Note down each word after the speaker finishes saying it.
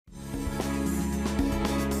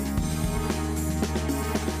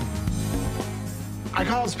I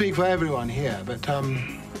can't speak for everyone here, but,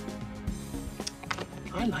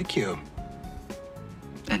 I like you.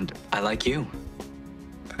 And I like you.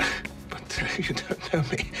 But you don't know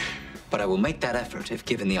me. But I will make that effort if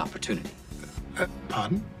given the opportunity.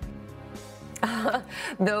 Pardon?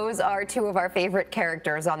 Those are two of our favorite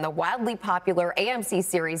characters on the wildly popular AMC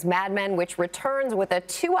series Mad Men, which returns with a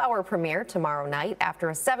 2-hour premiere tomorrow night after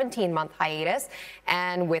a 17-month hiatus.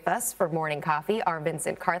 And with us for morning coffee are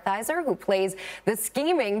Vincent Kartheiser, who plays the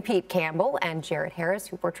scheming Pete Campbell, and Jared Harris,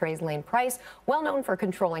 who portrays Lane Price, well known for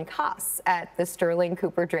controlling costs at the Sterling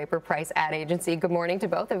Cooper Draper Price ad agency. Good morning to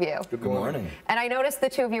both of you. Good morning. And I noticed the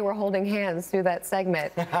two of you were holding hands through that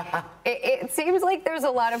segment. It seems like there's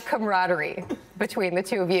a lot of camaraderie between the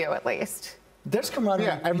two of you, at least. There's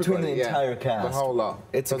camaraderie between the entire cast. The whole lot.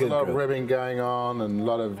 It's There's a lot of group. ribbing going on and a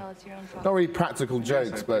lot of, not really practical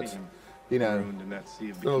jokes, but, you know,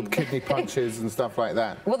 little kidney punches and stuff like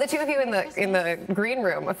that. Well, the two of you in the green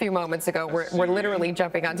room a few moments ago were literally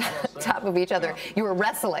jumping on top of each other. You were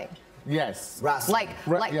wrestling. Yes. Wrestling.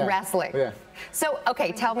 Like wrestling. Yeah. So,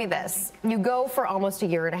 okay, tell me this. You go for almost a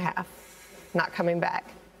year and a half, not coming back.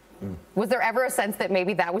 Was there ever a sense that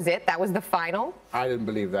maybe that was it? That was the final? I didn't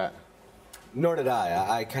believe that. Nor did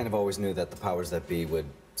I. I kind of always knew that the powers that be would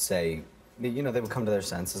say, you know, they would come to their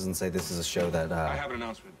senses and say this is a show that I have an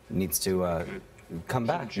announcement. needs to come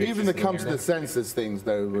back. Even the come to the senses things,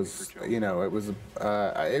 though, was, you know, it was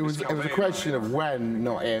a question of when,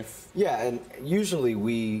 not if. Yeah, and usually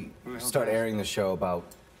we start airing the show about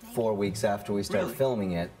 4 weeks after we start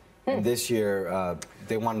filming it. And this year,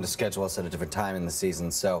 they wanted to schedule us at a different time in the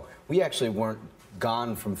season, so we actually weren't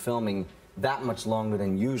gone from filming that much longer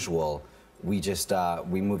than usual. We just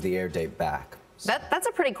we moved the air date back. So. That's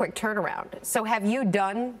a pretty quick turnaround. So have you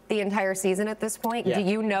done the entire season at this point? Yeah. Do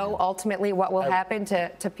you know ultimately what will happen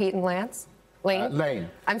to Pete and Lance? Lane? Lane.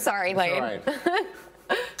 I'm sorry, Lane. All right.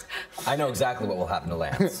 I know exactly what will happen to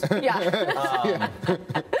Lance. Yeah.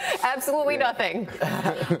 Absolutely nothing.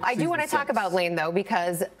 I do want to talk about Lane, though,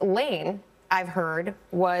 because Lane, I've heard,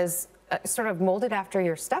 was sort of molded after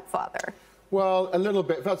your stepfather. Well, a little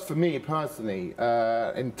bit. That's for me personally,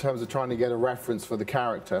 in terms of trying to get a reference for the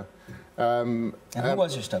character. And who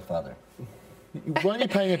was your stepfather? Weren't you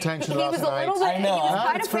paying attention last was a night? little bit, I know. he was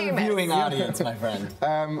kind It's of for the famous. viewing audience, my friend.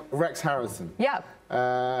 Rex Harrison. Yeah.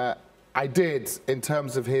 I did, in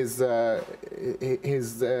terms of his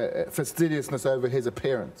fastidiousness over his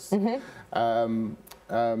appearance.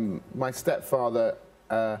 My stepfather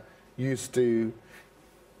used to,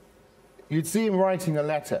 you'd see him writing a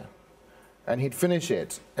letter, and he'd finish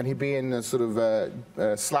it, and he'd be in a sort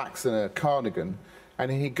of slacks and a cardigan,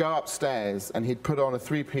 and he'd go upstairs, and he'd put on a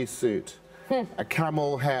 3-piece suit, a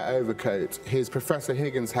camel hair overcoat, his Professor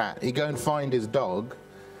Higgins hat. He'd go and find his dog,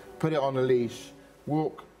 put it on a leash,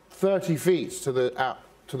 walk 30 feet to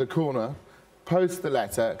the corner, post the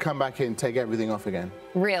letter, come back in, take everything off again.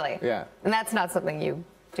 Really? Yeah. And that's not something you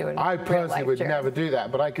do in I real personally life, would Jared. never do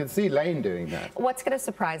that, but I could see Lane doing that. What's going to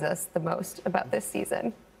surprise us the most about this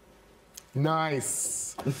season?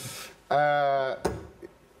 Nice.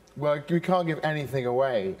 Well, we can't give anything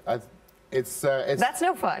away. It's That's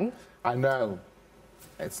no fun. I know.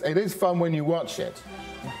 It is fun when you watch it,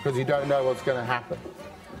 because you don't know what's going to happen.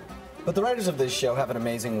 But the writers of this show have an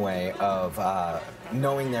amazing way of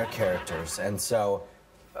knowing their characters, and so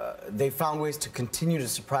they found ways to continue to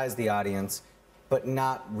surprise the audience, but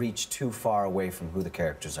not reach too far away from who the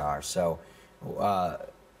characters are. So,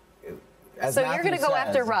 as So Matthew you're going to go says-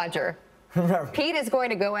 after Roger. Pete is going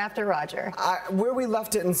to go after Roger. Where we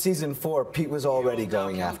left it in season 4, Pete was already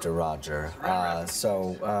going after Roger.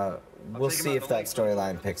 So we'll see if that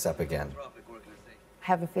storyline picks up again. I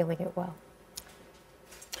have a feeling it will.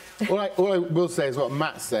 All I will say is what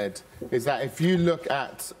Matt said, is that if you look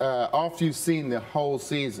at, after you've seen the whole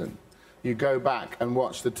season, you go back and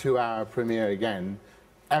watch the 2-hour premiere again,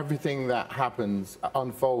 everything that happens,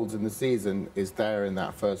 unfolds in the season is there in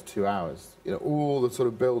that first 2 hours. You know, all the sort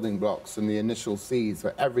of building blocks and the initial seeds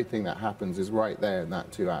for everything that happens is right there in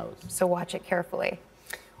that 2 hours. So watch it carefully.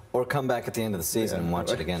 Or come back at the end of the season and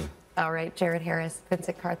watch it again. All right, Jared Harris,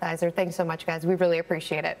 Vincent Kartheiser, thanks so much, guys. We really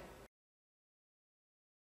appreciate it.